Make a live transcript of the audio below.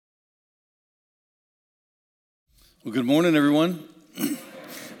Well, good morning, everyone.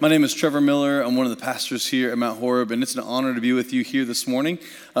 My name is Trevor Miller. I'm one of the pastors here at Mount Horeb, and it's an honor to be with you here this morning.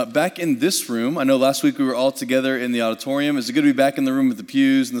 Back in this room, I know last week we were all together in the auditorium. Is it good to be back in the room with the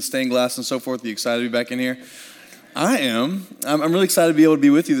pews and the stained glass and so forth? Are you excited to be back in here? I am. I'm really excited to be able to be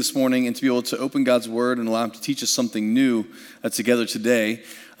with you this morning and to be able to open God's Word and allow Him to teach us something new together today.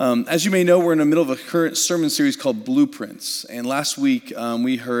 As you may know, we're in the middle of a current sermon series called Blueprints. And last week,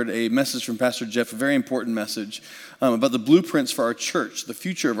 we heard a message from Pastor Jeff, a very important message about the blueprints for our church, the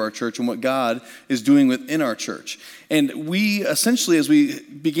future of our church, and what God is doing within our church. And we essentially, as we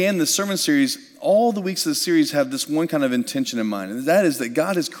began this sermon series, all the weeks of the series have this one kind of intention in mind. And that is that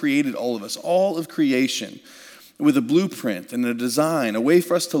God has created all of us, all of creation, with a blueprint and a design, a way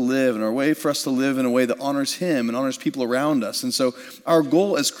for us to live, and a way for us to live in a way that honors Him and honors people around us. And so our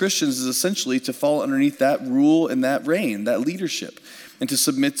goal as Christians is essentially to fall underneath that rule and that reign, that leadership, and to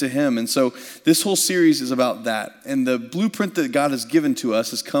submit to Him. And so this whole series is about that. And the blueprint that God has given to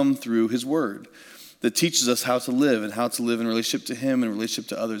us has come through His Word that teaches us how to live and how to live in relationship to Him and relationship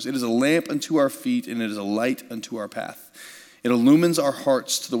to others. It is a lamp unto our feet and it is a light unto our path. It illumines our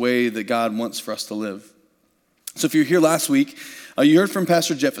hearts to the way that God wants for us to live. So if you were here last week, you heard from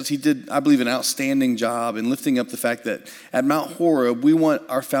Pastor Jeff as he did, I believe, an outstanding job in lifting up the fact that at Mount Horeb, we want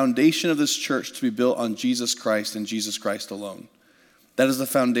our foundation of this church to be built on Jesus Christ and Jesus Christ alone. That is the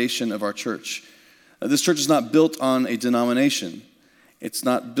foundation of our church. This church is not built on a denomination. It's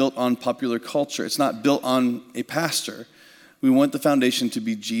not built on popular culture. It's not built on a pastor. We want the foundation to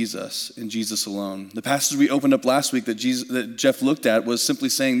be Jesus and Jesus alone. The passage we opened up last week that Jeff looked at was simply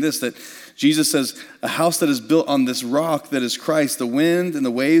saying this, that Jesus says, a house that is built on this rock that is Christ, the wind and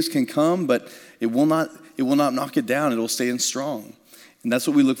the waves can come, but it will not knock it down. It will stay in strong. And that's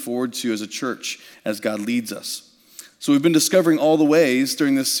what we look forward to as a church as God leads us. So we've been discovering all the ways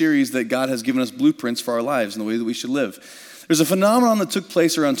during this series that God has given us blueprints for our lives and the way that we should live. There's a phenomenon that took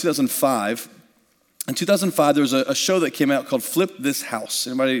place around 2005. In 2005, there was a show that came out called Flip This House.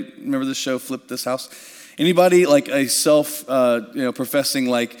 Anybody remember this show, Flip This House? Anybody like a professing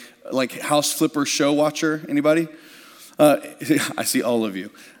like house flipper show watcher? Anybody? I see all of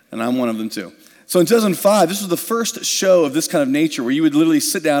you, and I'm one of them too. So in 2005, this was the first show of this kind of nature where you would literally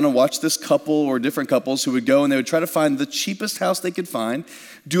sit down and watch this couple or different couples who would go and they would try to find the cheapest house they could find,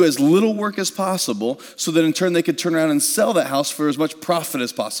 do as little work as possible, so that in turn they could turn around and sell that house for as much profit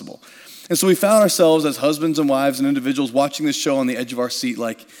as possible. And so we found ourselves as husbands and wives and individuals watching this show on the edge of our seat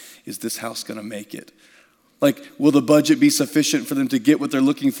like, is this house going to make it? Like, will the budget be sufficient for them to get what they're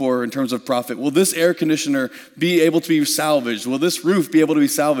looking for in terms of profit? Will this air conditioner be able to be salvaged? Will this roof be able to be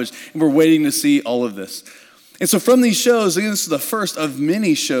salvaged? And we're waiting to see all of this. And so from these shows, again, this is the first of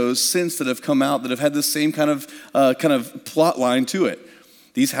many shows since that have come out that have had the same kind of plot line to it.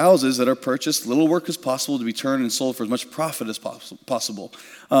 These houses that are purchased, little work as possible to be turned and sold for as much profit as possible.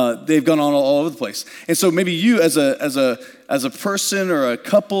 They've gone on all over the place. And so maybe you as a person or a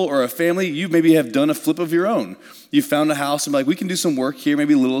couple or a family, you maybe have done a flip of your own. You found a house and be like, we can do some work here,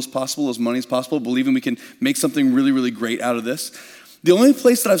 maybe little as possible, as money as possible, believing we can make something really, really great out of this. The only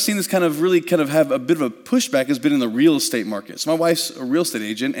place that I've seen this kind of have a bit of a pushback has been in the real estate market. So my wife's a real estate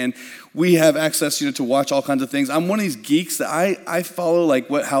agent, and we have access, to watch all kinds of things. I'm one of these geeks that I follow like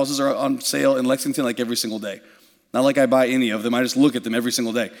what houses are on sale in Lexington like every single day. Not like I buy any of them. I just look at them every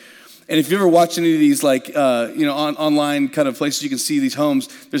single day. And if you ever watch any of these online kind of places you can see these homes,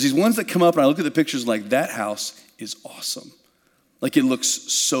 there's these ones that come up and I look at the pictures like that house is awesome. Like it looks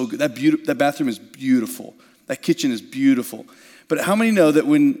so good. That bathroom is beautiful. That kitchen is beautiful. But how many know that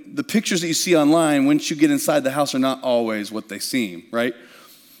when the pictures that you see online, once you get inside the house, are not always what they seem, right?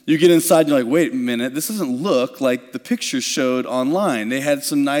 You get inside and you're like, wait a minute, this doesn't look like the pictures showed online. They had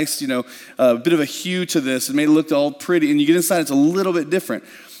some nice, bit of a hue to this and made it look all pretty. And you get inside, it's a little bit different.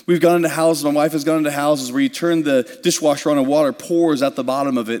 We've gone into houses, my wife has gone into houses where you turn the dishwasher on and water pours out the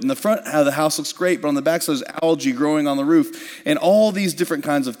bottom of it. And the front of the house looks great, but on the back there's algae growing on the roof and all these different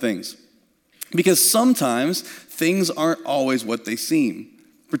kinds of things. Because sometimes things aren't always what they seem,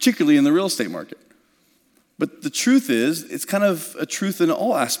 particularly in the real estate market. But the truth is, it's kind of a truth in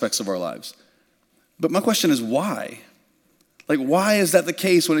all aspects of our lives. But my question is why? Like, why is that the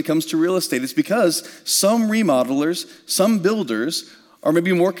case when it comes to real estate? It's because some remodelers, some builders are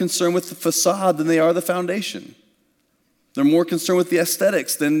maybe more concerned with the facade than they are the foundation. They're more concerned with the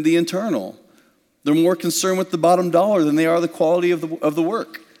aesthetics than the internal. They're more concerned with the bottom dollar than they are the quality of the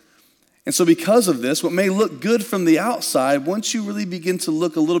work. And so because of this, what may look good from the outside, once you really begin to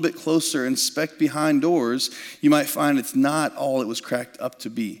look a little bit closer and inspect behind doors, you might find it's not all it was cracked up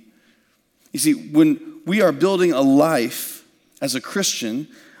to be. You see, when we are building a life as a Christian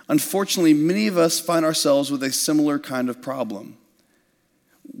unfortunately, many of us find ourselves with a similar kind of problem.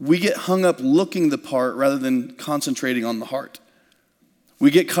 We get hung up looking the part rather than concentrating on the heart.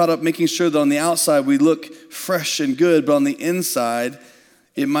 We get caught up making sure that on the outside we look fresh and good, but on the inside,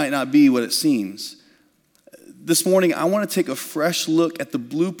 it might not be what it seems. This morning, I want to take a fresh look at the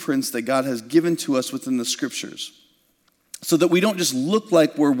blueprints that God has given to us within the scriptures, so that we don't just look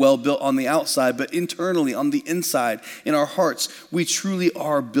like we're well built on the outside, but internally, on the inside, in our hearts, we truly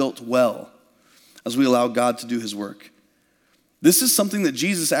are built well as we allow God to do his work. This is something that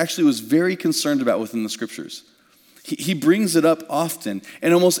Jesus actually was very concerned about within the scriptures. He brings it up often,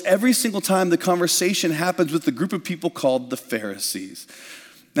 and almost every single time the conversation happens with the group of people called the Pharisees.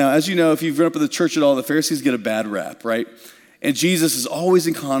 Now, as you know, if you've grown up in the church at all, the Pharisees get a bad rap, right? And Jesus is always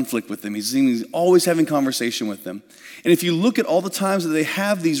in conflict with them. He's always having conversation with them. And if you look at all the times that they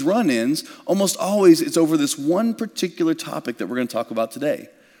have these run-ins, almost always it's over this one particular topic that we're going to talk about today.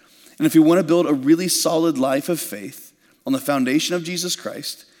 And if we want to build a really solid life of faith on the foundation of Jesus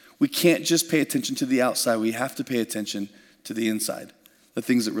Christ, we can't just pay attention to the outside. We have to pay attention to the inside, the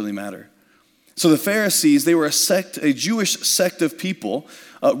things that really matter. So the Pharisees, they were a Jewish sect of people,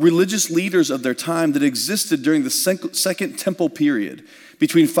 religious leaders of their time that existed during the Second Temple period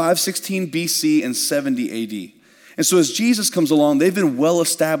between 516 BC and 70 AD. And so as Jesus comes along, they've been well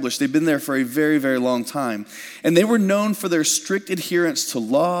established. They've been there for a very, very long time. And they were known for their strict adherence to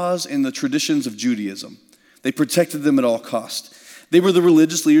laws and the traditions of Judaism. They protected them at all costs. They were the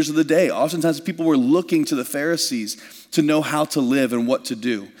religious leaders of the day. Oftentimes people were looking to the Pharisees to know how to live and what to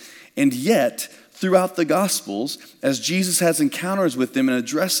do. And yet, throughout the Gospels, as Jesus has encounters with them and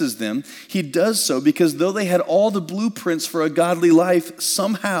addresses them, he does so because though they had all the blueprints for a godly life,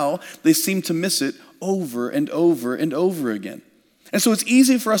 somehow they seem to miss it over and over and over again. And so it's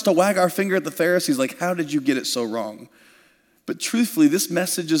easy for us to wag our finger at the Pharisees like, how did you get it so wrong? But truthfully, this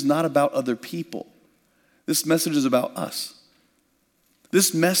message is not about other people. This message is about us.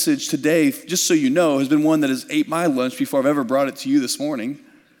 This message today, just so you know, has been one that has ate my lunch before I've ever brought it to you this morning.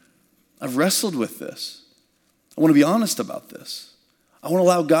 I've wrestled with this. I want to be honest about this. I want to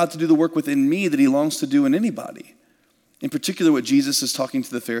allow God to do the work within me that he longs to do in anybody. In particular, what Jesus is talking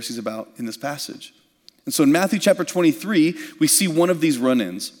to the Pharisees about in this passage. And so in Matthew chapter 23, we see one of these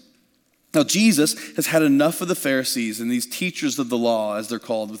run-ins. Now, Jesus has had enough of the Pharisees and these teachers of the law, as they're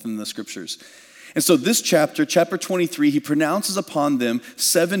called within the scriptures. And so this chapter 23, he pronounces upon them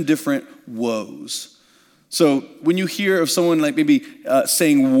 7 different woes. So when you hear of someone like maybe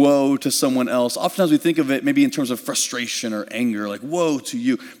saying woe to someone else, oftentimes we think of it maybe in terms of frustration or anger, like woe to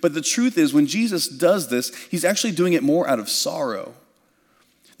you. But the truth is when Jesus does this, he's actually doing it more out of sorrow.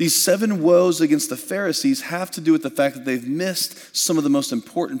 These 7 woes against the Pharisees have to do with the fact that they've missed some of the most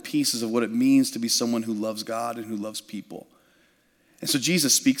important pieces of what it means to be someone who loves God and who loves people. And so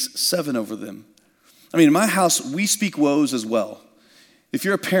Jesus speaks 7 over them. I mean, in my house, we speak woes as well. If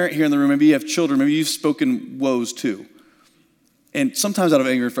you're a parent here in the room, maybe you have children, maybe you've spoken woes too. And sometimes out of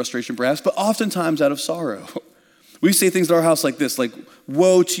anger and frustration perhaps, but oftentimes out of sorrow. We say things at our house like this, like,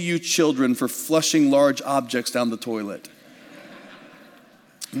 woe to you children for flushing large objects down the toilet.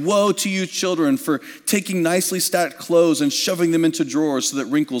 Woe to you children for taking nicely stacked clothes and shoving them into drawers so that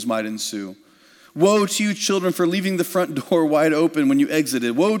wrinkles might ensue. Woe to you children for leaving the front door wide open when you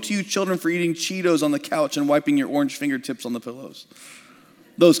exited. Woe to you children for eating Cheetos on the couch and wiping your orange fingertips on the pillows.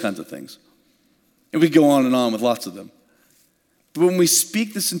 Those kinds of things. And we go on and on with lots of them. But when we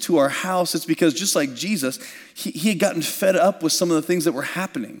speak this into our house, it's because just like Jesus, he had gotten fed up with some of the things that were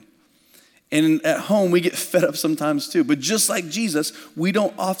happening. And at home, we get fed up sometimes too. But just like Jesus, we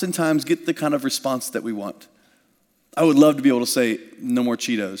don't oftentimes get the kind of response that we want. I would love to be able to say, no more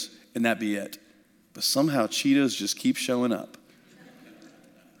Cheetos, and that be it. But somehow Cheetos just keep showing up.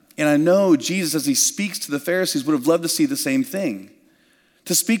 And I know Jesus, as he speaks to the Pharisees, would have loved to see the same thing.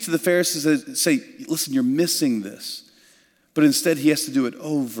 To speak to the Pharisees and say, listen, you're missing this. But instead, he has to do it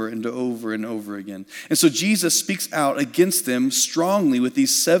over and over and over again. And so Jesus speaks out against them strongly with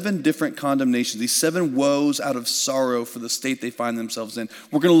these 7 different condemnations, these 7 woes out of sorrow for the state they find themselves in.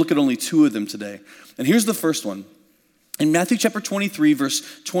 We're going to look at only 2 of them today. And here's the first one. In Matthew chapter 23,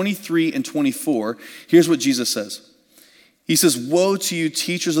 verse 23 and 24, here's what Jesus says. He says, woe to you,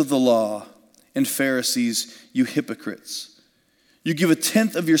 teachers of the law and Pharisees, you hypocrites. You give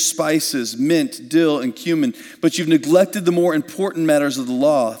 1/10 of your spices, mint, dill, and cumin, but you've neglected the more important matters of the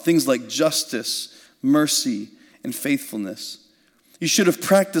law, things like justice, mercy, and faithfulness. You should have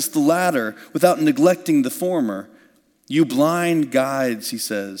practiced the latter without neglecting the former. You blind guides, he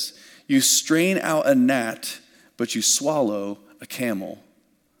says. You strain out a gnat, but you swallow a camel.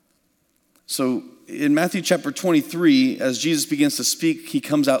 So in Matthew chapter 23, as Jesus begins to speak, he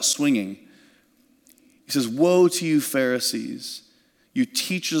comes out swinging. He says, "Woe to you, Pharisees, you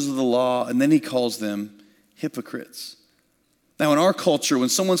teachers of the law," and then he calls them hypocrites. Now in our culture, when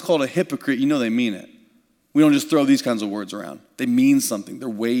someone's called a hypocrite, you know they mean it. We don't just throw these kinds of words around. They mean something. They're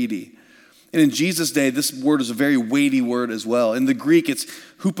weighty. And in Jesus' day, this word is a very weighty word as well. In the Greek, it's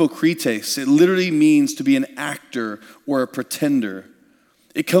hypokrites. It literally means to be an actor or a pretender.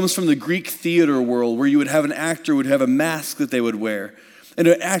 It comes from the Greek theater world where you would have an actor who would have a mask that they would wear. And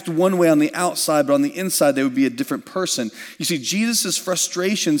it would act one way on the outside, but on the inside, they would be a different person. You see, Jesus'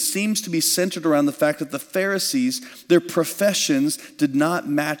 frustration seems to be centered around the fact that the Pharisees, their professions did not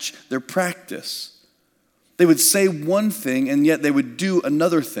match their practice. They would say one thing, and yet they would do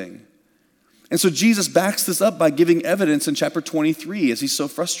another thing. And so Jesus backs this up by giving evidence in chapter 23 as he's so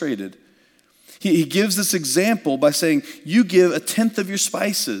frustrated. He gives this example by saying, you give a tenth of your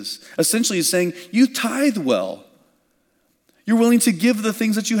spices. Essentially, he's saying, you tithe well. You're willing to give the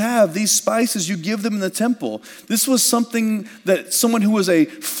things that you have. These spices, you give them in the temple. This was something that someone who was a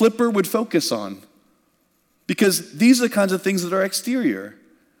flipper would focus on. Because these are the kinds of things that are exterior.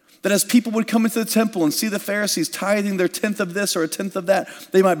 That as people would come into the temple and see the Pharisees tithing their tenth of this or a tenth of that,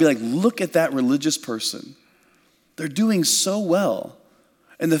 they might be like, look at that religious person. They're doing so well.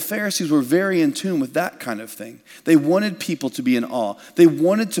 And the Pharisees were very in tune with that kind of thing. They wanted people to be in awe. They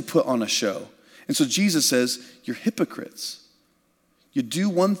wanted to put on a show. And so Jesus says, you're hypocrites. You do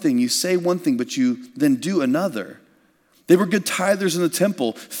one thing, you say one thing, but you then do another. They were good tithers in the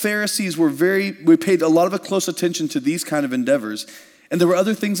temple. Pharisees we paid a lot of close attention to these kind of endeavors. And there were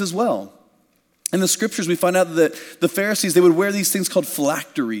other things as well. In the scriptures, we find out that the Pharisees, they would wear these things called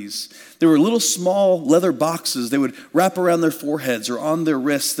phylacteries. They were little small leather boxes they would wrap around their foreheads or on their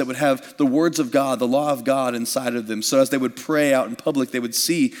wrists that would have the words of God, the law of God inside of them. So as they would pray out in public, they would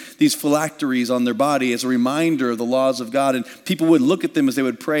see these phylacteries on their body as a reminder of the laws of God. And people would look at them as they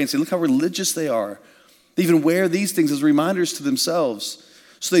would pray and say, look how religious they are. They even wear these things as reminders to themselves.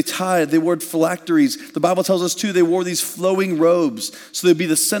 So they tithe, they wore phylacteries. The Bible tells us too, they wore these flowing robes. So they'd be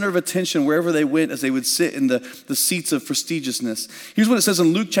the center of attention wherever they went as they would sit in the seats of prestigiousness. Here's what it says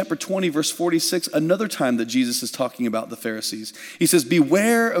in Luke chapter 20, verse 46, another time that Jesus is talking about the Pharisees. He says,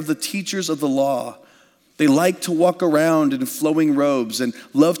 beware of the teachers of the law. They like to walk around in flowing robes and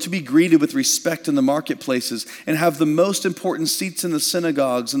love to be greeted with respect in the marketplaces and have the most important seats in the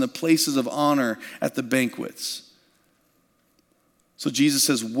synagogues and the places of honor at the banquets. So Jesus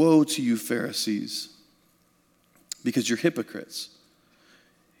says, woe to you, Pharisees, because you're hypocrites.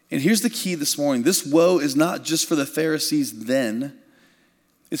 And here's the key this morning. This woe is not just for the Pharisees then.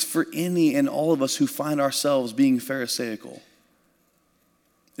 It's for any and all of us who find ourselves being Pharisaical.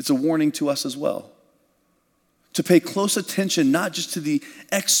 It's a warning to us as well. To pay close attention, not just to the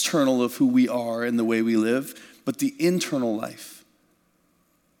external of who we are and the way we live, but the internal life.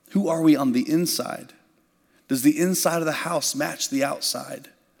 Who are we on the inside? Does the inside of the house match the outside?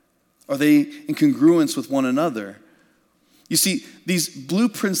 Are they in congruence with one another? You see, these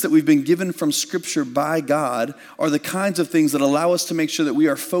blueprints that we've been given from Scripture by God are the kinds of things that allow us to make sure that we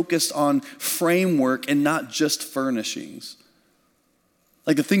are focused on framework and not just furnishings.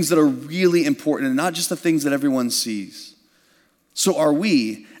 Like the things that are really important and not just the things that everyone sees. So are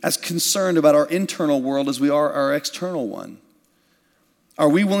we as concerned about our internal world as we are our external one? Are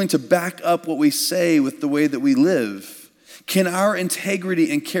we willing to back up what we say with the way that we live? Can our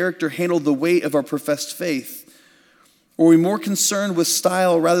integrity and character handle the weight of our professed faith? Or are we more concerned with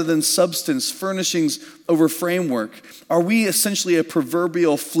style rather than substance, furnishings over framework? Are we essentially a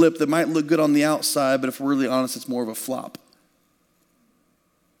proverbial flip that might look good on the outside, but if we're really honest, it's more of a flop?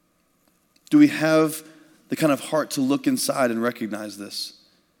 Do we have the kind of heart to look inside and recognize this?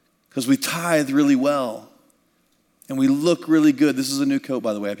 Because we tithe really well. And we look really good. This is a new coat,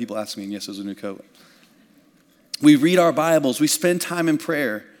 by the way. People ask me, and yes, it was a new coat. We read our Bibles. We spend time in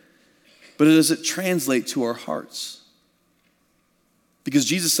prayer. But does it translate to our hearts? Because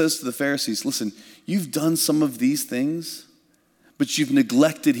Jesus says to the Pharisees, listen, you've done some of these things, but you've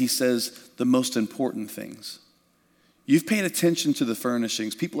neglected, he says, the most important things. You've paid attention to the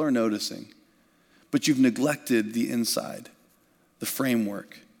furnishings. People are noticing. But you've neglected the inside, the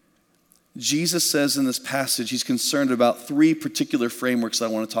framework. Jesus says in this passage, he's concerned about three particular frameworks that I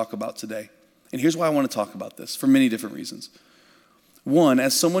want to talk about today. And here's why I want to talk about this, for many different reasons. One,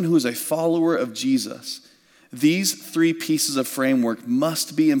 as someone who is a follower of Jesus, these three pieces of framework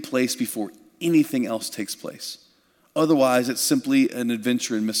must be in place before anything else takes place. Otherwise, it's simply an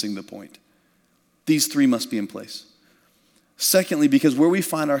adventure in missing the point. These three must be in place. Secondly, because where we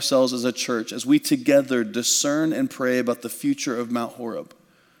find ourselves as a church, as we together discern and pray about the future of Mount Horeb,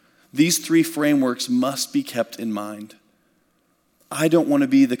 These three frameworks must be kept in mind. I don't want to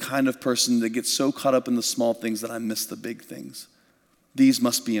be the kind of person that gets so caught up in the small things that I miss the big things. These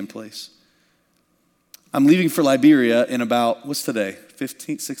must be in place. I'm leaving for Liberia in about, what's today?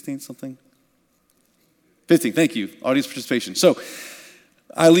 15th, 16th, something? 15th, thank you. Audience participation. So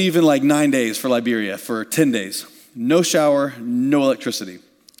I leave in like 9 days for Liberia for 10 days. No shower, no electricity.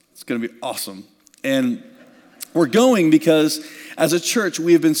 It's going to be awesome. And we're going because as a church,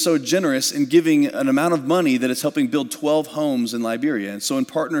 we have been so generous in giving an amount of money that is helping build 12 homes in Liberia. And so in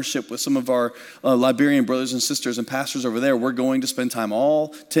partnership with some of our Liberian brothers and sisters and pastors over there, we're going to spend time all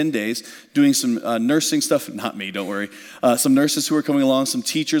 10 days doing some nursing stuff. Not me, don't worry. Some nurses who are coming along, some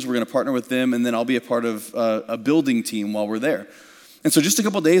teachers, we're going to partner with them, and then I'll be a part of a building team while we're there. And so just a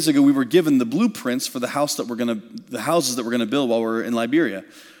couple of days ago, we were given the blueprints for the houses that we're going to build while we're in Liberia.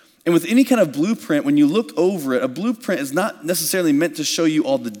 And with any kind of blueprint, when you look over it, a blueprint is not necessarily meant to show you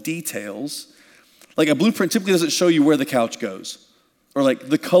all the details. Like a blueprint typically doesn't show you where the couch goes, or like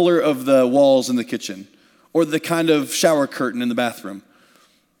the color of the walls in the kitchen, or the kind of shower curtain in the bathroom.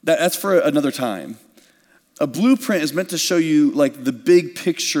 That's for another time. A blueprint is meant to show you like the big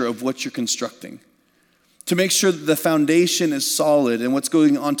picture of what you're constructing, to make sure that the foundation is solid and what's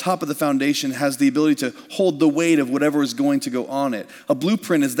going on top of the foundation has the ability to hold the weight of whatever is going to go on it. A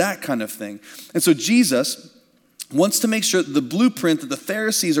blueprint is that kind of thing. And so Jesus wants to make sure that the blueprint that the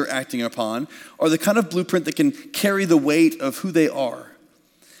Pharisees are acting upon are the kind of blueprint that can carry the weight of who they are.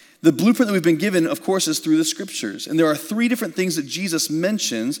 The blueprint that we've been given, of course, is through the scriptures. And there are three different things that Jesus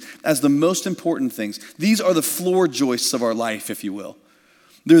mentions as the most important things. These are the floor joists of our life, if you will.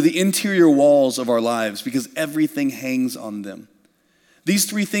 They're the interior walls of our lives because everything hangs on them. These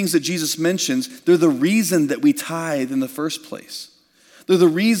three things that Jesus mentions, they're the reason that we tithe in the first place. They're the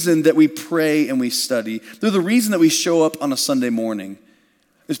reason that we pray and we study. They're the reason that we show up on a Sunday morning.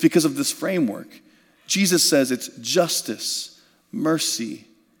 It's because of this framework. Jesus says it's justice, mercy,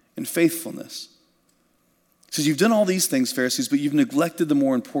 and faithfulness. He says, you've done all these things, Pharisees, but you've neglected the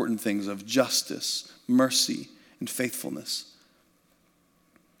more important things of justice, mercy, and faithfulness.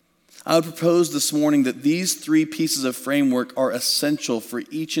 I would propose this morning that these three pieces of framework are essential for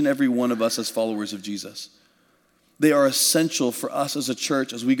each and every one of us as followers of Jesus. They are essential for us as a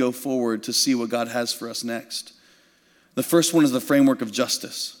church as we go forward to see what God has for us next. The first one is the framework of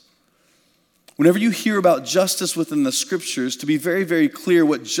justice. Whenever you hear about justice within the scriptures, to be very, very clear,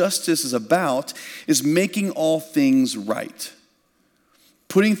 what justice is about is making all things right.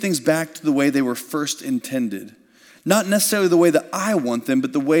 Putting things back to the way they were first intended. Not necessarily the way that I want them,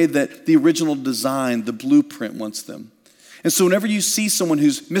 but the way that the original design, the blueprint wants them. And so whenever you see someone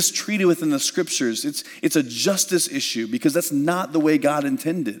who's mistreated within the scriptures, it's a justice issue because that's not the way God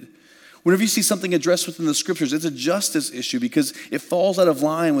intended. Whenever you see something addressed within the scriptures, it's a justice issue because it falls out of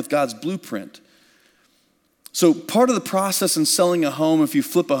line with God's blueprint. So part of the process in selling a home, if you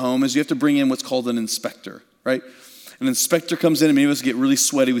flip a home, is you have to bring in what's called an inspector, right? An inspector comes in, and many of us get really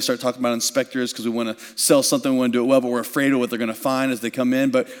sweaty. We start talking about inspectors because we want to sell something, we want to do it well, but we're afraid of what they're going to find as they come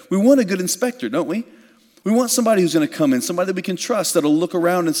in. But we want a good inspector, don't we? We want somebody who's going to come in, somebody that we can trust, that'll look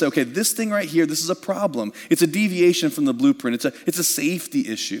around and say, okay, this thing right here, this is a problem. It's a deviation from the blueprint. It's a safety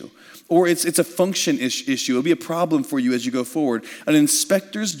issue, or it's a function issue. It'll be a problem for you as you go forward. An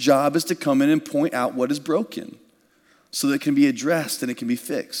inspector's job is to come in and point out what is broken so that it can be addressed and it can be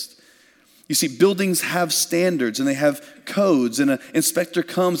fixed. You see, buildings have standards and they have codes, and an inspector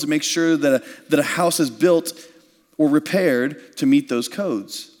comes to make sure that a house is built or repaired to meet those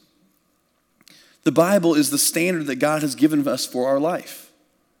codes. The Bible is the standard that God has given us for our life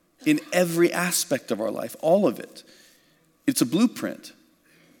in every aspect of our life, all of it. It's a blueprint.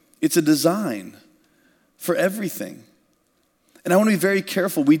 It's a design for everything. And I want to be very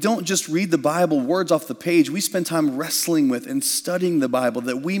careful. We don't just read the Bible words off the page. We spend time wrestling with and studying the Bible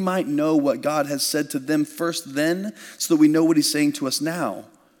that we might know what God has said to them first then so that we know what he's saying to us now.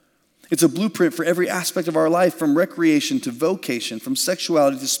 It's a blueprint for every aspect of our life, from recreation to vocation, from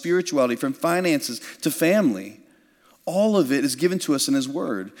sexuality to spirituality, from finances to family. All of it is given to us in his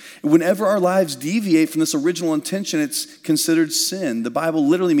word. And whenever our lives deviate from this original intention, it's considered sin. The Bible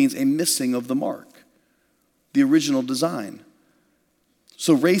literally means a missing of the mark, the original design.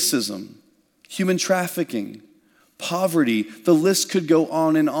 So racism, human trafficking, poverty, the list could go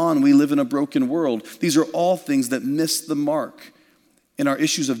on and on. We live in a broken world. These are all things that miss the mark in our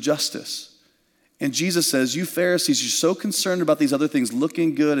issues of justice. And Jesus says, you Pharisees, you're so concerned about these other things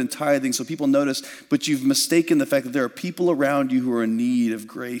looking good and tithing so people notice, but you've mistaken the fact that there are people around you who are in need of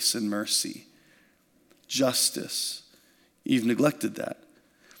grace and mercy, justice. You've neglected that.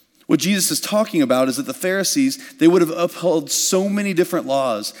 What Jesus is talking about is that the Pharisees, they would have upheld so many different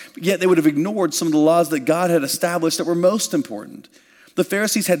laws, but yet they would have ignored some of the laws that God had established that were most important. The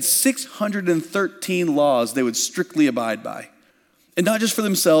Pharisees had 613 laws they would strictly abide by. And not just for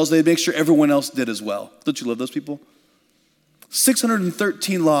themselves, they'd make sure everyone else did as well. Don't you love those people?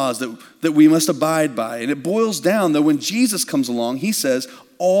 613 laws that we must abide by. And it boils down that when Jesus comes along, he says,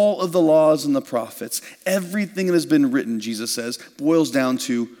 all of the laws and the prophets, everything that has been written, Jesus says, boils down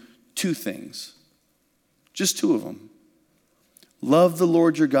to two things. Just two of them. Love the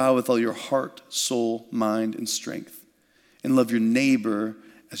Lord your God with all your heart, soul, mind, and strength. And love your neighbor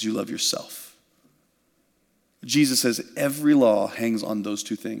as you love yourself. Jesus says every law hangs on those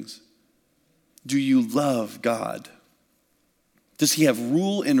two things. Do you love God? Does he have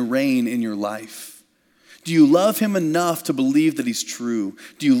rule and reign in your life? Do you love him enough to believe that he's true?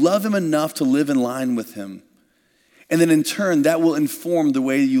 Do you love him enough to live in line with him? And then in turn, that will inform the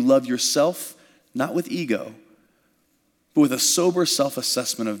way you love yourself, not with ego, but with a sober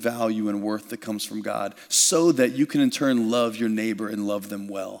self-assessment of value and worth that comes from God, so that you can in turn love your neighbor and love them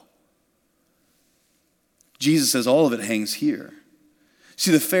well. Jesus says all of it hangs here.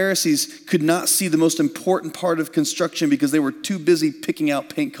 See, the Pharisees could not see the most important part of construction because they were too busy picking out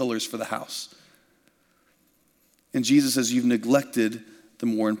paint colors for the house. And Jesus says, you've neglected the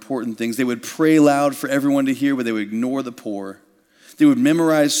more important things. They would pray loud for everyone to hear, but they would ignore the poor. They would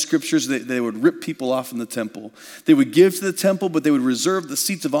memorize scriptures. They would rip people off in the temple. They would give to the temple, but they would reserve the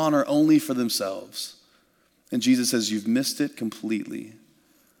seats of honor only for themselves. And Jesus says, you've missed it completely.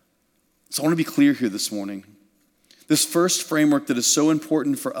 So I want to be clear here this morning. This first framework that is so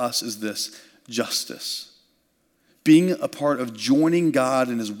important for us is this: justice. Being a part of joining God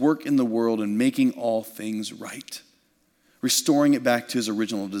in his work in the world and making all things right. Restoring it back to his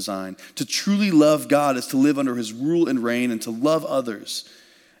original design. To truly love God is to live under his rule and reign and to love others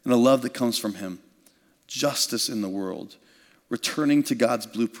in a love that comes from him. Justice in the world. Returning to God's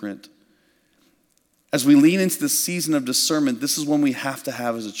blueprint. As we lean into this season of discernment, this is one we have to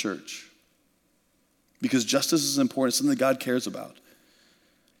have as a church. Because justice is important. It's something that God cares about.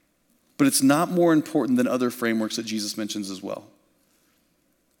 But it's not more important than other frameworks that Jesus mentions as well.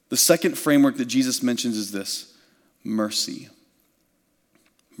 The second framework that Jesus mentions is this: mercy.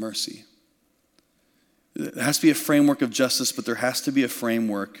 Mercy. There has to be a framework of justice, but there has to be a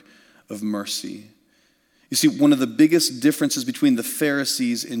framework of mercy. You see, one of the biggest differences between the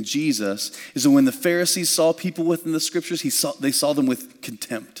Pharisees and Jesus is that when the Pharisees saw people within the scriptures, they saw them with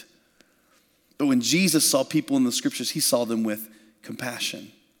contempt. But when Jesus saw people in the scriptures, he saw them with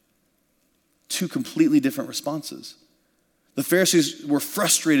compassion. Two completely different responses. The Pharisees were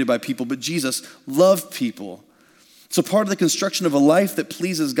frustrated by people, but Jesus loved people. So part of the construction of a life that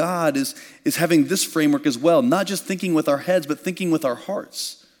pleases God is having this framework as well. Not just thinking with our heads, but thinking with our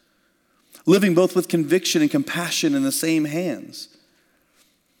hearts. Living both with conviction and compassion in the same hands.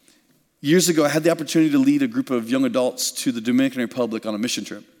 Years ago, I had the opportunity to lead a group of young adults to the Dominican Republic on a mission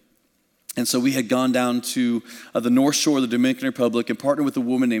trip. And so we had gone down to the North Shore of the Dominican Republic and partnered with a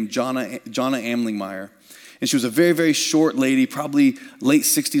woman named Jonna Amlingmeyer. And she was a very, very short lady, probably late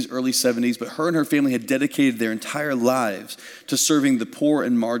 60s, early 70s, but her and her family had dedicated their entire lives to serving the poor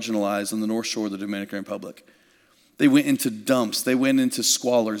and marginalized on the North Shore of the Dominican Republic. They went into dumps, they went into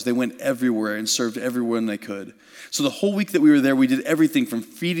squalors, they went everywhere and served everyone they could. So the whole week that we were there, we did everything from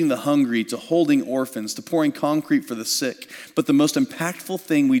feeding the hungry to holding orphans to pouring concrete for the sick. But the most impactful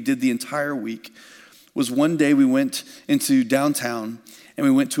thing we did the entire week was one day we went into downtown and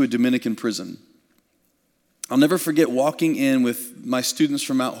we went to a Dominican prison. I'll never forget walking in with my students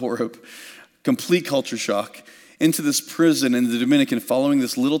from Mount Horeb, complete culture shock, into this prison in the Dominican following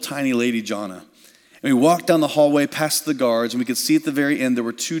this little tiny lady, Jonna. And we walked down the hallway past the guards, and we could see at the very end there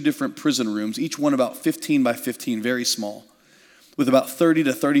were two different prison rooms, each one about 15 by 15, very small, with about 30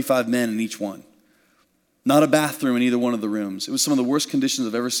 to 35 men in each one. Not a bathroom in either one of the rooms. It was some of the worst conditions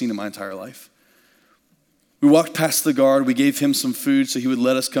I've ever seen in my entire life. We walked past the guard. We gave him some food so he would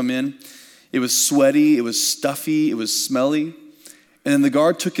let us come in. It was sweaty. It was stuffy. It was smelly. And then the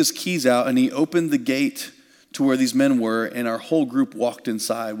guard took his keys out, and he opened the gate to where these men were, and our whole group walked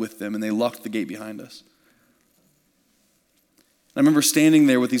inside with them, and they locked the gate behind us. I remember standing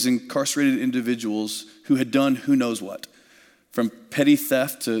there with these incarcerated individuals who had done who knows what, from petty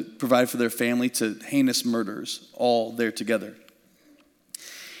theft to provide for their family to heinous murders, all there together.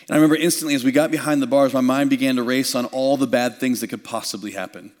 And I remember instantly as we got behind the bars, my mind began to race on all the bad things that could possibly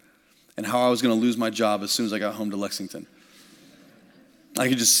happen and how I was going to lose my job as soon as I got home to Lexington. I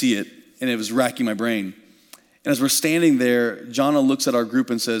could just see it, and it was racking my brain. And as we're standing there, Jonna looks at our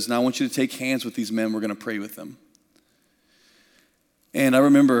group and says, now I want you to take hands with these men. We're going to pray with them. And I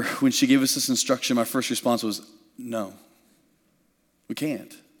remember when she gave us this instruction, my first response was, no, we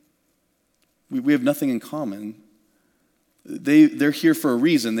can't. We have nothing in common. They're here for a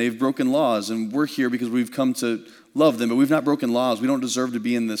reason. They've broken laws, and we're here because we've come to love them, but we've not broken laws. We don't deserve to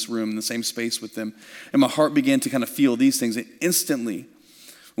be in this room, in the same space with them. And my heart began to kind of feel these things. And instantly,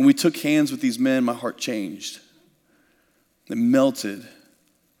 when we took hands with these men, my heart changed. It melted.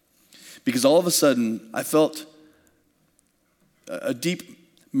 Because all of a sudden, I felt a deep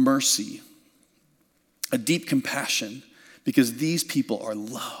mercy, a deep compassion, because these people are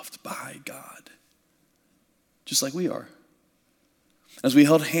loved by God, just like we are. As we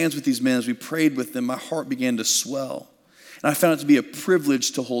held hands with these men, as we prayed with them, my heart began to swell. And I found it to be a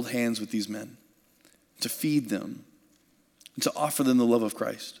privilege to hold hands with these men, to feed them, and to offer them the love of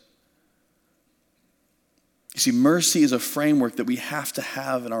Christ. You see, mercy is a framework that we have to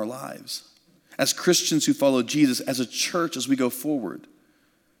have in our lives. As Christians who follow Jesus, as a church, as we go forward,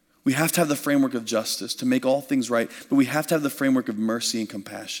 we have to have the framework of justice to make all things right, but we have to have the framework of mercy and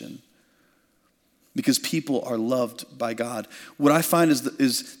compassion, because people are loved by God. What I find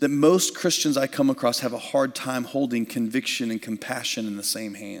is that most Christians I come across have a hard time holding conviction and compassion in the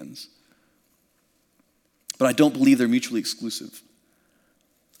same hands. But I don't believe they're mutually exclusive.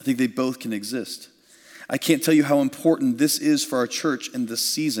 I think they both can exist. I can't tell you how important this is for our church in this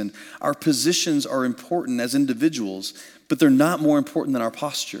season. Our positions are important as individuals, but they're not more important than our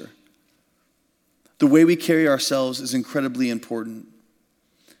posture. The way we carry ourselves is incredibly important.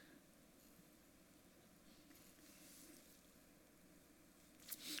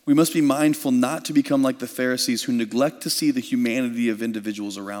 We must be mindful not to become like the Pharisees who neglect to see the humanity of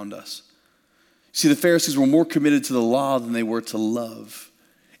individuals around us. See, the Pharisees were more committed to the law than they were to love.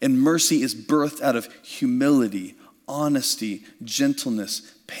 And mercy is birthed out of humility, honesty,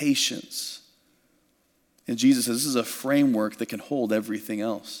 gentleness, patience. And Jesus says this is a framework that can hold everything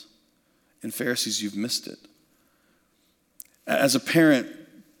else. And Pharisees, you've missed it. As a parent,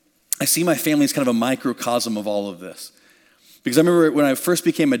 I see my family as kind of a microcosm of all of this. Because I remember when I first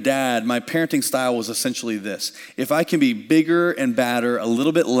became a dad, my parenting style was essentially this. If I can be bigger and badder, a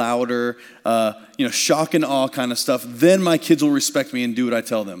little bit louder, shock and awe kind of stuff, then my kids will respect me and do what I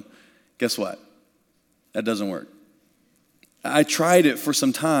tell them. Guess what? That doesn't work. I tried it for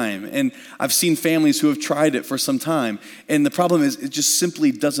some time, and I've seen families who have tried it for some time, and the problem is it just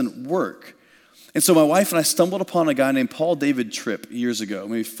simply doesn't work. And so my wife and I stumbled upon a guy named Paul David Tripp years ago,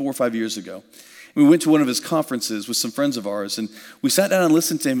 maybe 4 or 5 years ago. We went to one of his conferences with some friends of ours, and we sat down and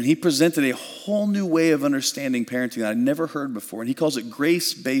listened to him, and he presented a whole new way of understanding parenting that I'd never heard before, and he calls it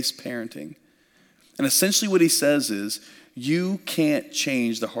grace-based parenting. And essentially what he says is, you can't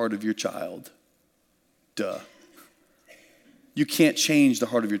change the heart of your child. Duh. You can't change the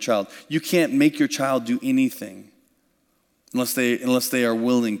heart of your child. You can't make your child do anything unless they are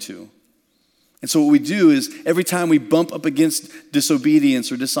willing to. And so what we do is every time we bump up against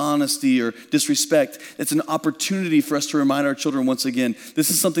disobedience or dishonesty or disrespect, it's an opportunity for us to remind our children once again, this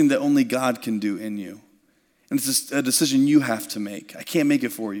is something that only God can do in you. And it's just a decision you have to make. I can't make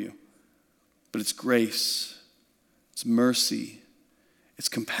it for you. But it's grace. It's mercy. It's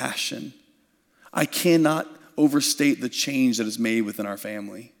compassion. I cannot overstate the change that is made within our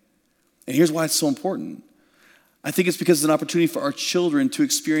family. And here's why it's so important. I think it's because it's an opportunity for our children to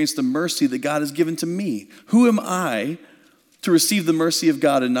experience the mercy that God has given to me. Who am I to receive the mercy of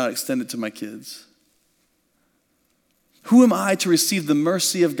God and not extend it to my kids? Who am I to receive the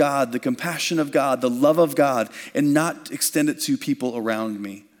mercy of God, the compassion of God, the love of God, and not extend it to people around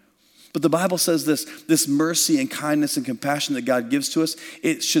me? But the Bible says this mercy and kindness and compassion that God gives to us,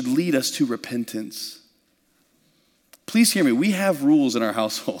 it should lead us to repentance. Please hear me. We have rules in our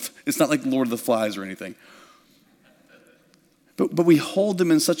household. It's not like Lord of the Flies or anything. But we hold them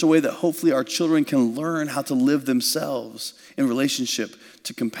in such a way that hopefully our children can learn how to live themselves in relationship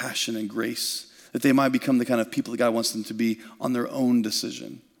to compassion and grace, that they might become the kind of people that God wants them to be on their own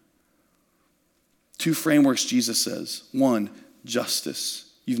decision. 2 frameworks Jesus says. 1,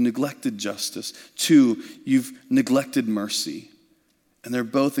 justice. You've neglected justice. 2, you've neglected mercy. And they're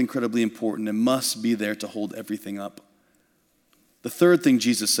both incredibly important and must be there to hold everything up. The third thing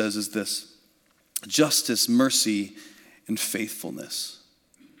Jesus says is this: justice, mercy, and faithfulness.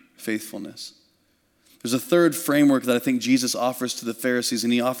 Faithfulness. There's a third framework that I think Jesus offers to the Pharisees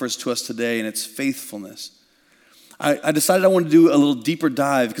and he offers to us today, and it's faithfulness. I decided I wanted to do a little deeper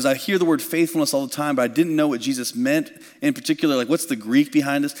dive because I hear the word faithfulness all the time, but I didn't know what Jesus meant in particular, like what's the Greek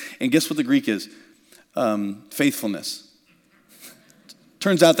behind this? And guess what the Greek is? Faithfulness.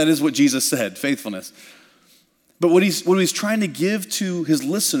 Turns out that is what Jesus said, faithfulness. But what he's trying to give to his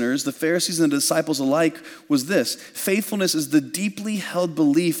listeners, the Pharisees and the disciples alike, was this. Faithfulness is the deeply held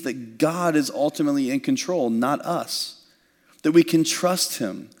belief that God is ultimately in control, not us. That we can trust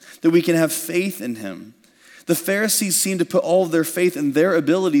him, that we can have faith in him. The Pharisees seem to put all of their faith in their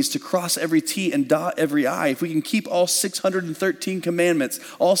abilities to cross every T and dot every I. If we can keep all 613 commandments,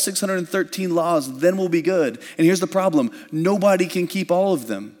 all 613 laws, then we'll be good. And here's the problem. Nobody can keep all of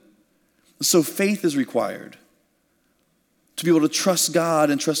them. So faith is required. To be able to trust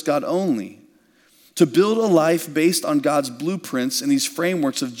God and trust God only. To build a life based on God's blueprints and these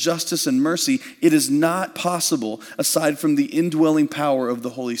frameworks of justice and mercy, it is not possible aside from the indwelling power of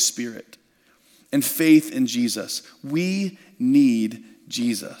the Holy Spirit and faith in Jesus. We need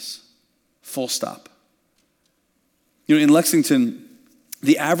Jesus. Full stop. In Lexington,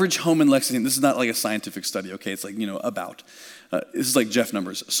 the average home in Lexington, this is not like a scientific study, okay? It's like, about. This is like Jeff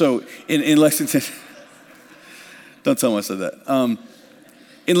numbers. So in Lexington... Don't tell him I said that.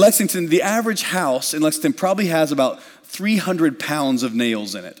 In Lexington, the average house in Lexington probably has about 300 pounds of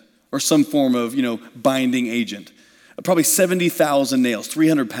nails in it, or some form of, binding agent. Probably 70,000 nails,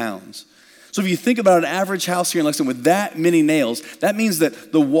 300 pounds. So if you think about an average house here in Lexington with that many nails, that means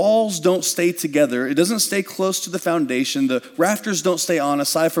that the walls don't stay together. It doesn't stay close to the foundation. The rafters don't stay on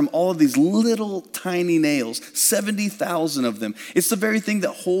aside from all of these little tiny nails, 70,000 of them. It's the very thing that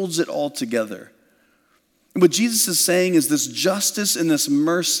holds it all together. And what Jesus is saying is this justice and this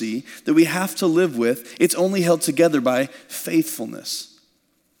mercy that we have to live with, it's only held together by faithfulness,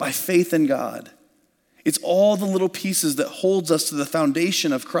 by faith in God. It's all the little pieces that holds us to the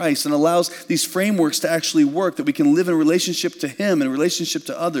foundation of Christ and allows these frameworks to actually work, that we can live in relationship to him and relationship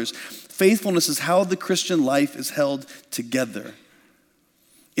to others. Faithfulness is how the Christian life is held together.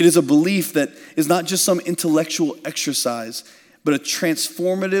 It is a belief that is not just some intellectual exercise, but a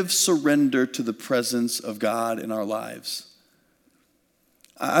transformative surrender to the presence of God in our lives.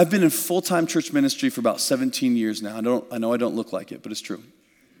 I've been in full-time church ministry for about 17 years now. I know I don't look like it, but it's true.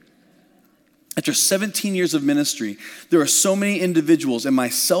 After 17 years of ministry, there are so many individuals, and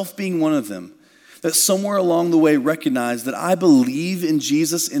myself being one of them, that somewhere along the way recognize that I believe in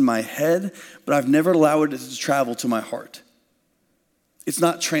Jesus in my head, but I've never allowed it to travel to my heart. It's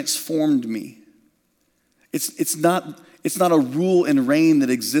not transformed me. It's not a rule and reign that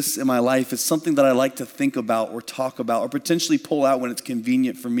exists in my life. It's something that I like to think about or talk about or potentially pull out when it's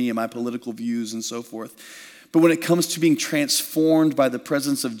convenient for me and my political views and so forth. But when it comes to being transformed by the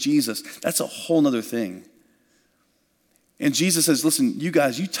presence of Jesus, that's a whole nother thing. And Jesus says, listen, you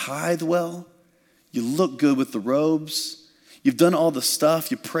guys, you tithe well. You look good with the robes. You've done all the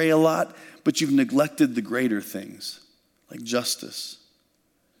stuff. You pray a lot, but you've neglected the greater things like justice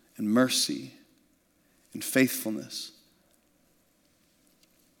and mercy and faithfulness.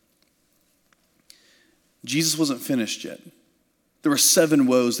 Jesus wasn't finished yet. There were 7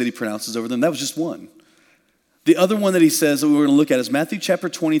 woes that he pronounces over them. That was just one. The other one that he says that we're going to look at is Matthew chapter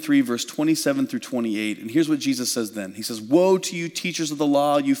 23, verse 27 through 28. And here's what Jesus says then. He says, "Woe to you, teachers of the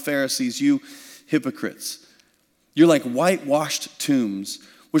law, you Pharisees, you hypocrites. You're like whitewashed tombs,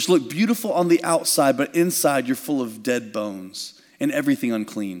 which look beautiful on the outside, but inside you're full of dead bones and everything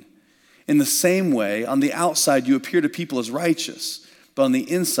unclean. In the same way, on the outside you appear to people as righteous, but on the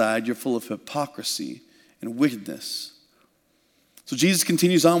inside you're full of hypocrisy and wickedness." So Jesus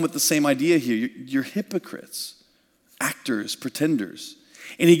continues on with the same idea here. You're hypocrites, actors, pretenders.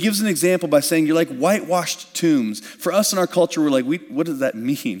 And he gives an example by saying you're like whitewashed tombs. For us in our culture, we're like, what does that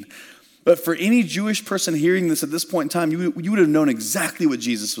mean? But for any Jewish person hearing this at this point in time, you would have known exactly what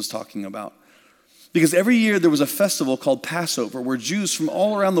Jesus was talking about. Because every year there was a festival called Passover where Jews from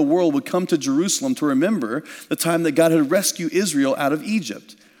all around the world would come to Jerusalem to remember the time that God had rescued Israel out of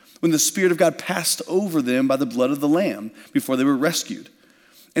Egypt, when the Spirit of God passed over them by the blood of the Lamb before they were rescued.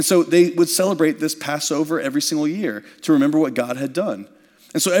 And so they would celebrate this Passover every single year to remember what God had done.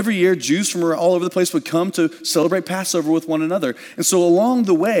 And so every year, Jews from all over the place would come to celebrate Passover with one another. And so along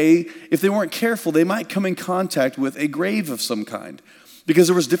the way, if they weren't careful, they might come in contact with a grave of some kind. Because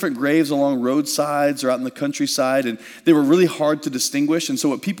there was different graves along roadsides or out in the countryside, and they were really hard to distinguish. And so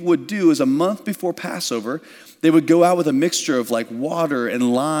what people would do is a month before Passover, they would go out with a mixture of like water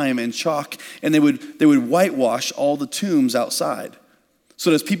and lime and chalk, and they would whitewash all the tombs outside. So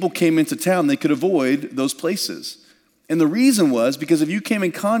that as people came into town, they could avoid those places. And the reason was because if you came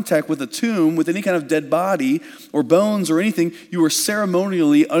in contact with a tomb, with any kind of dead body or bones or anything, you were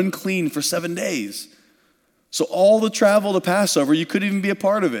ceremonially unclean for 7 days. So all the travel to Passover, you couldn't even be a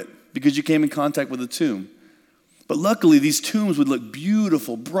part of it because you came in contact with a tomb. But luckily, these tombs would look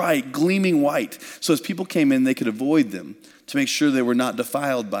beautiful, bright, gleaming white. So as people came in, they could avoid them to make sure they were not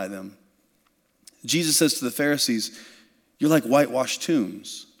defiled by them. Jesus says to the Pharisees, you're like whitewashed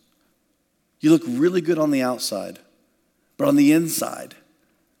tombs. You look really good on the outside, but on the inside,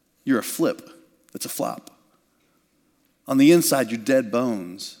 you're a flip. It's a flop. On the inside, you're dead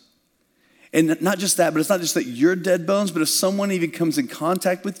bones. And not just that, but it's not just that you're dead bones, but if someone even comes in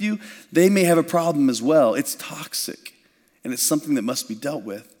contact with you, they may have a problem as well. It's toxic, and it's something that must be dealt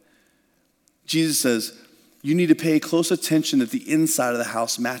with. Jesus says, you need to pay close attention that the inside of the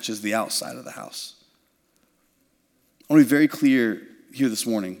house matches the outside of the house. I want to be very clear here this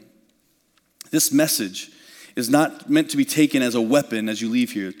morning. This message is not meant to be taken as a weapon as you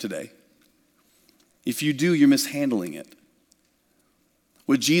leave here today. If you do, you're mishandling it.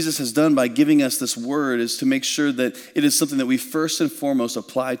 What Jesus has done by giving us this word is to make sure that it is something that we first and foremost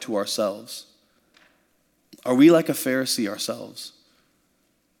apply to ourselves. Are we like a Pharisee ourselves?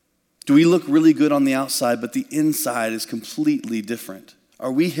 Do we look really good on the outside, but the inside is completely different?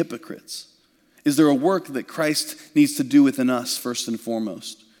 Are we hypocrites? Is there a work that Christ needs to do within us first and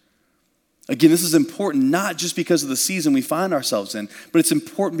foremost? Again, this is important not just because of the season we find ourselves in, but it's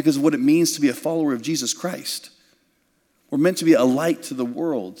important because of what it means to be a follower of Jesus Christ. We're meant to be a light to the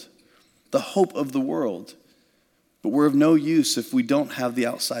world, the hope of the world. But we're of no use if we don't have the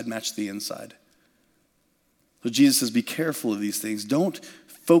outside match the inside. So Jesus says, be careful of these things. Don't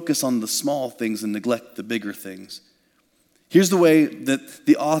focus on the small things and neglect the bigger things. Here's the way that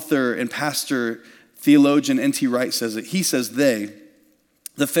the author and pastor, theologian N.T. Wright says it. He says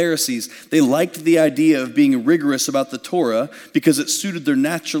the Pharisees, they liked the idea of being rigorous about the Torah because it suited their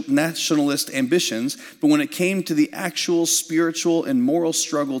nationalist ambitions, but when it came to the actual spiritual and moral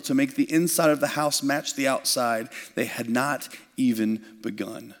struggle to make the inside of the house match the outside, they had not even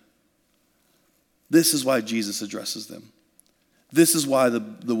begun. This is why Jesus addresses them. This is why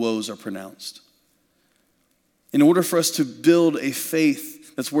the woes are pronounced. In order for us to build a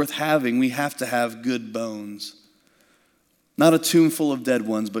faith that's worth having, we have to have good bones. Not a tomb full of dead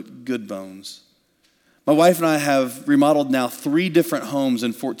ones, but good bones. My wife and I have remodeled now 3 different homes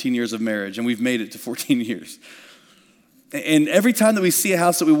in 14 years of marriage, and we've made it to 14 years. And every time that we see a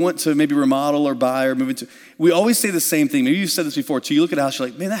house that we want to maybe remodel or buy or move into, we always say the same thing. Maybe you've said this before too. You look at a house, you're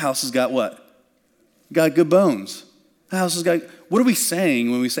like, man, that house has got what? Got good bones. That house has got, what are we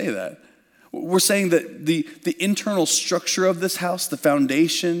saying when we say that? We're saying that the internal structure of this house, the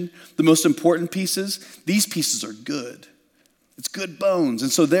foundation, the most important pieces, these pieces are good. It's good bones.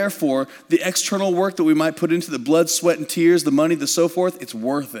 And so therefore, the external work that we might put into the blood, sweat, and tears, the money, the so forth, it's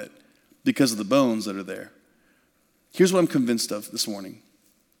worth it because of the bones that are there. Here's what I'm convinced of this morning.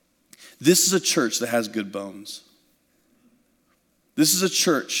 This is a church that has good bones. This is a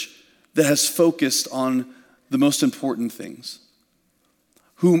church that has focused on the most important things,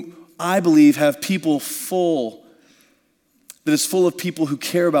 whom I believe have people that is full of people who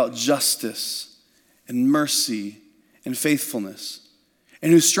care about justice and mercy and faithfulness,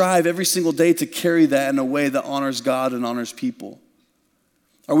 and who strive every single day to carry that in a way that honors God and honors people.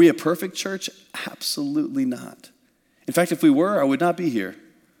 Are we a perfect church? Absolutely not. In fact, if we were, I would not be here.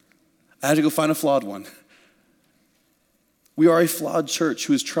 I had to go find a flawed one. We are a flawed church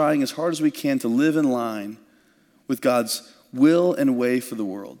who is trying as hard as we can to live in line with God's will and way for the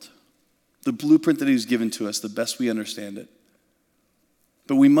world. The blueprint that He's given to us, the best we understand it.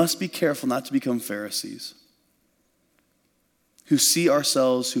 But we must be careful not to become Pharisees who see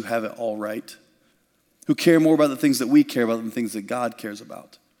ourselves who have it all right, who care more about the things that we care about than the things that God cares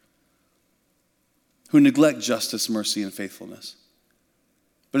about, who neglect justice, mercy, and faithfulness.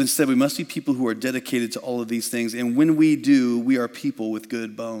 But instead, we must be people who are dedicated to all of these things, and when we do, we are people with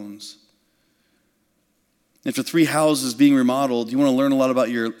good bones. After 3 houses being remodeled, you want to learn a lot about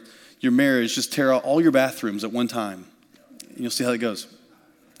your marriage, just tear out all your bathrooms at one time, and you'll see how it goes.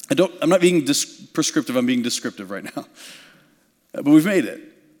 I'm not being prescriptive, I'm being descriptive right now. But we've made it.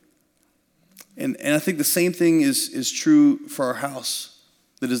 And I think the same thing is true for our house,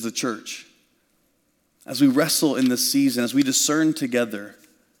 that is the church. As we wrestle in this season, as we discern together,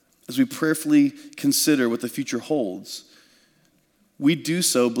 as we prayerfully consider what the future holds, we do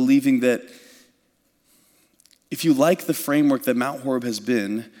so believing that if you like the framework that Mount Horeb has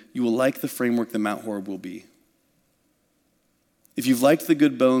been, you will like the framework that Mount Horeb will be. If you've liked the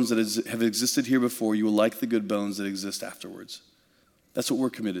good bones that have existed here before, you will like the good bones that exist afterwards. That's what we're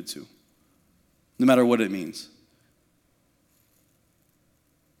committed to, no matter what it means.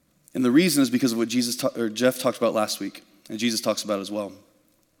 And the reason is because of what Jeff talked about last week, and Jesus talks about as well.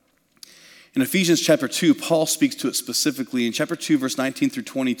 In Ephesians chapter 2, Paul speaks to it specifically. In chapter 2, verse 19 through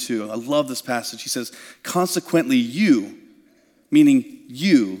 22, I love this passage. He says, consequently, you, meaning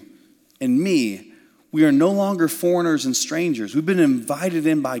you and me, we are no longer foreigners and strangers. We've been invited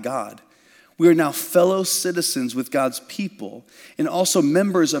in by God. We are now fellow citizens with God's people and also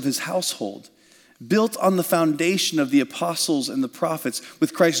members of his household, built on the foundation of the apostles and the prophets,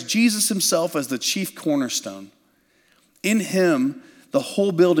 with Christ Jesus himself as the chief cornerstone. In him, the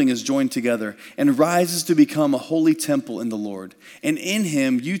whole building is joined together and rises to become a holy temple in the Lord. And in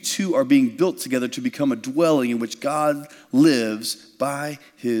him, you two are being built together to become a dwelling in which God lives by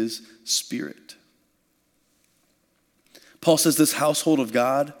his Spirit. Paul says this household of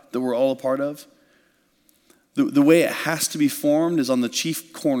God that we're all a part of, the way it has to be formed is on the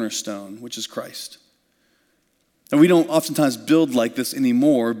chief cornerstone, which is Christ. And we don't oftentimes build like this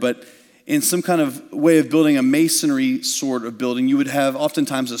anymore, but in some kind of way of building a masonry sort of building, you would have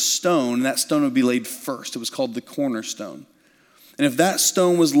oftentimes a stone, and that stone would be laid first. It was called the cornerstone. And if that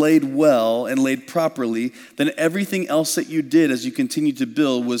stone was laid well and laid properly, then everything else that you did as you continued to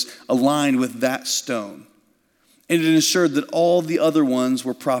build was aligned with that stone. And it ensured that all the other ones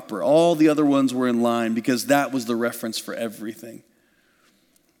were proper. All the other ones were in line because that was the reference for everything.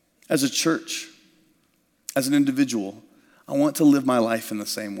 As a church, as an individual, I want to live my life in the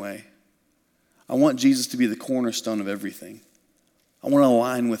same way. I want Jesus to be the cornerstone of everything. I want to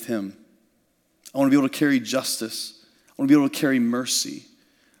align with him. I want to be able to carry justice. I want to be able to carry mercy.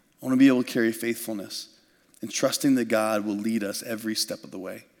 I want to be able to carry faithfulness and trusting that God will lead us every step of the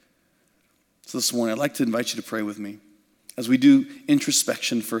way. So this morning, I'd like to invite you to pray with me as we do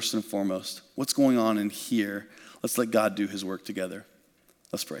introspection first and foremost. What's going on in here? Let's let God do his work together.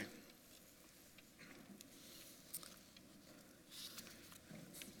 Let's pray.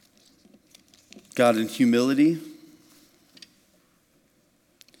 God, in humility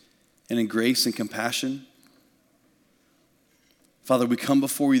and in grace and compassion, Father, we come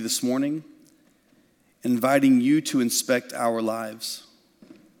before you this morning, inviting you to inspect our lives,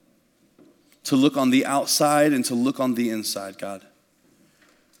 to look on the outside and to look on the inside, God,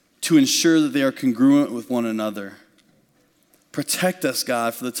 to ensure that they are congruent with one another. Protect us,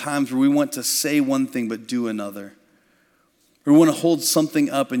 God, for the times where we want to say one thing but do another. Or we want to hold something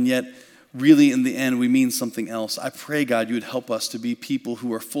up and yet really in the end we mean something else. I pray, God, you would help us to be people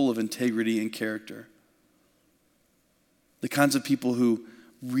who are full of integrity and character. The kinds of people who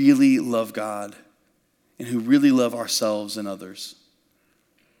really love God and who really love ourselves and others.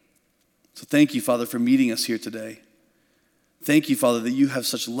 So thank you, Father, for meeting us here today. Thank you, Father, that you have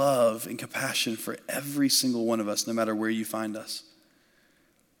such love and compassion for every single one of us, no matter where you find us.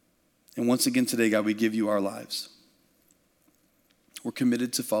 And once again today, God, we give you our lives. We're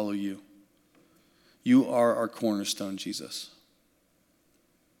committed to follow you. You are our cornerstone, Jesus.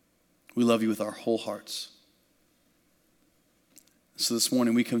 We love you with our whole hearts. So this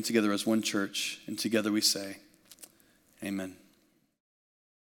morning we come together as one church, and together we say, amen.